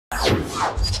Hey,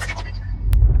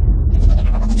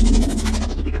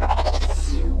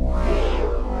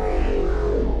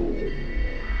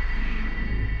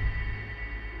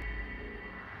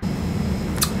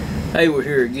 we're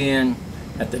here again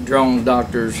at the Drone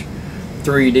Doctor's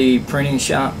 3D printing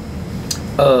shop.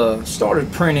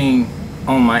 Started printing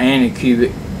on my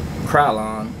Anycubic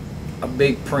Chiron, a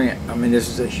big print. I mean, this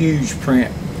is a huge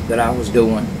print that I was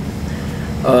doing.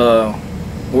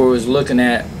 We was looking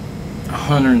at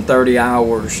 130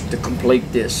 hours to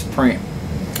complete this print.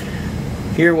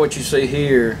 Here, what you see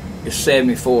here is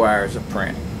 74 hours of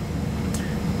print.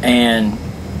 And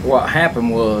what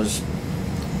happened was,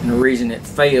 and the reason it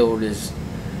failed is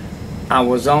I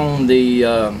was on the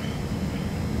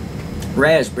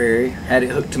Raspberry, had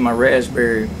it hooked to my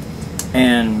Raspberry,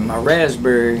 and my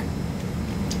Raspberry,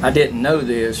 I didn't know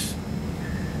this,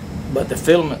 but the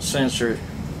filament sensor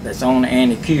that's on the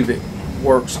Anycubic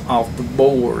works off the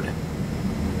board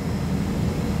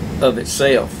of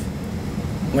itself.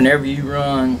 Whenever you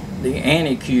run the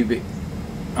Anycubic,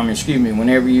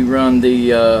 whenever you run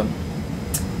the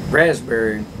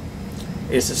Raspberry,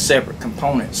 it's a separate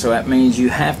component, so that means you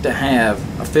have to have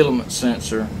a filament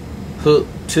sensor hooked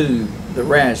to the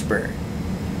Raspberry.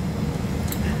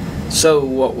 So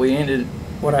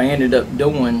what I ended up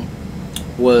doing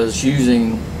was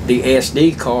using the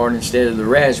SD card instead of the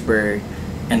Raspberry,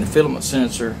 and the filament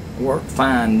sensor worked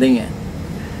fine then.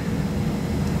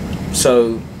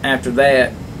 So after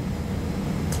that,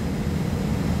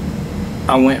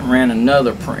 I went and ran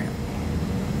another print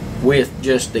with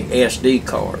just the SD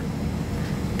card,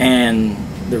 and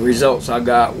the results I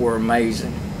got were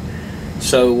amazing.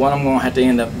 So what I'm going to have to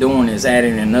end up doing is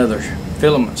adding another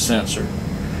filament sensor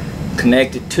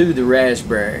connected to the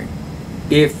Raspberry,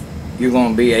 if you're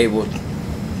going to be able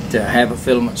to have a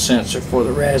filament sensor for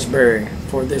the Raspberry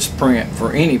for this print,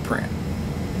 for any print.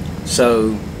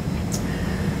 So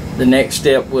the next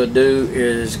step we'll do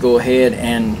is go ahead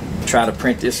and try to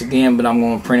print this again, but I'm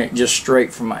going to print it just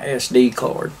straight from my SD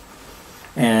card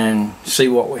and see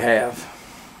what we have.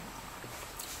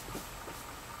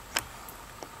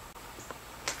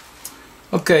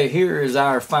 Okay, here is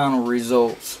our final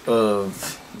results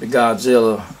of the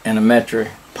Godzilla and the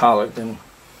Metropolitan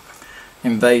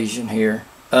invasion here.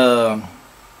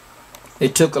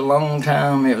 It took a long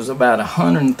time. It was about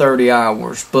 130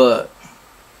 hours, but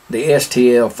the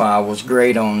STL file was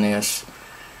great on this,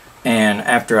 and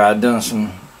after I'd done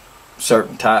some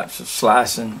certain types of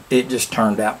slicing, it just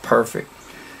turned out perfect.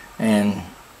 And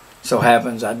so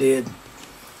happens I did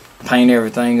paint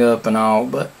everything up and all,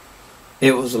 but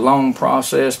it was a long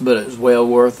process, but it was well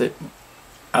worth it.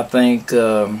 I think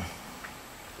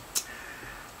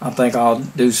I'll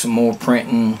do some more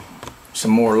printing,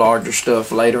 some more larger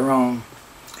stuff later on.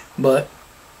 But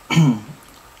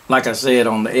like I said,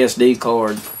 on the SD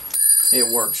card, it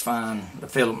works fine. The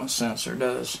filament sensor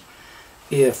does.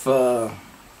 If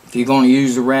you're going to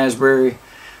use the Raspberry,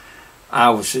 I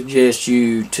would suggest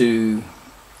you to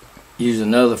use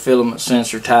another filament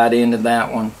sensor tied into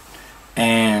that one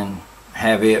and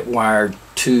have it wired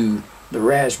to the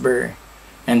Raspberry,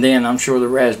 and then I'm sure the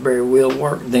Raspberry will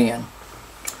work then.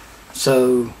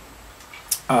 So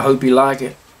I hope you like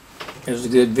it. It was a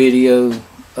good video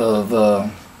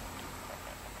of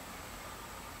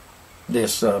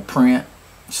this print.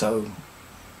 So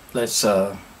let's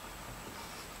go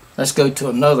to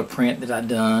another print that I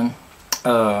done.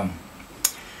 I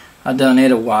done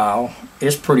it a while.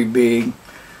 It's pretty big.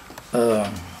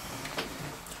 I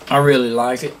really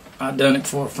like it. I done it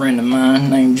for a friend of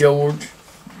mine named George.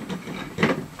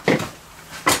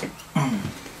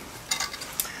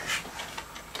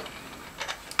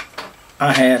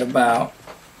 I had about,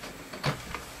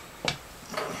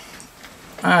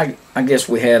 I guess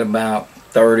we had about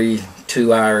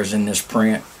 32 hours in this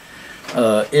print.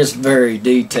 It's very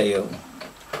detailed,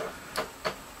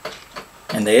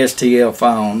 and the STL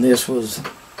file on this was,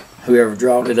 whoever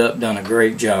drawed it up done a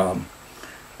great job.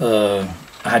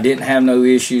 I didn't have no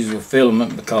issues with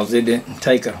filament because it didn't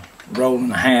take a roll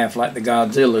and a half like the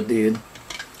Godzilla did.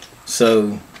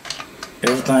 So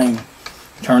everything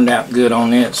turned out good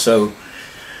on it. So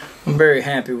I'm very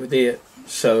happy with it.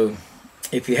 So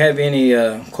if you have any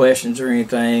questions or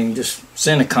anything, just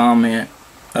send a comment.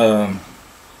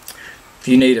 If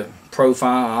you need a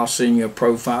profile, I'll send you a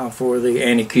profile for the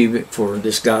Anycubic for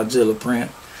this Godzilla print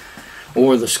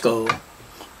or the skull.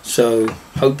 So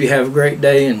hope you have a great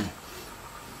day, and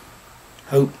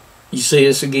hope you see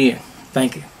us again.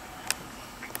 Thank you.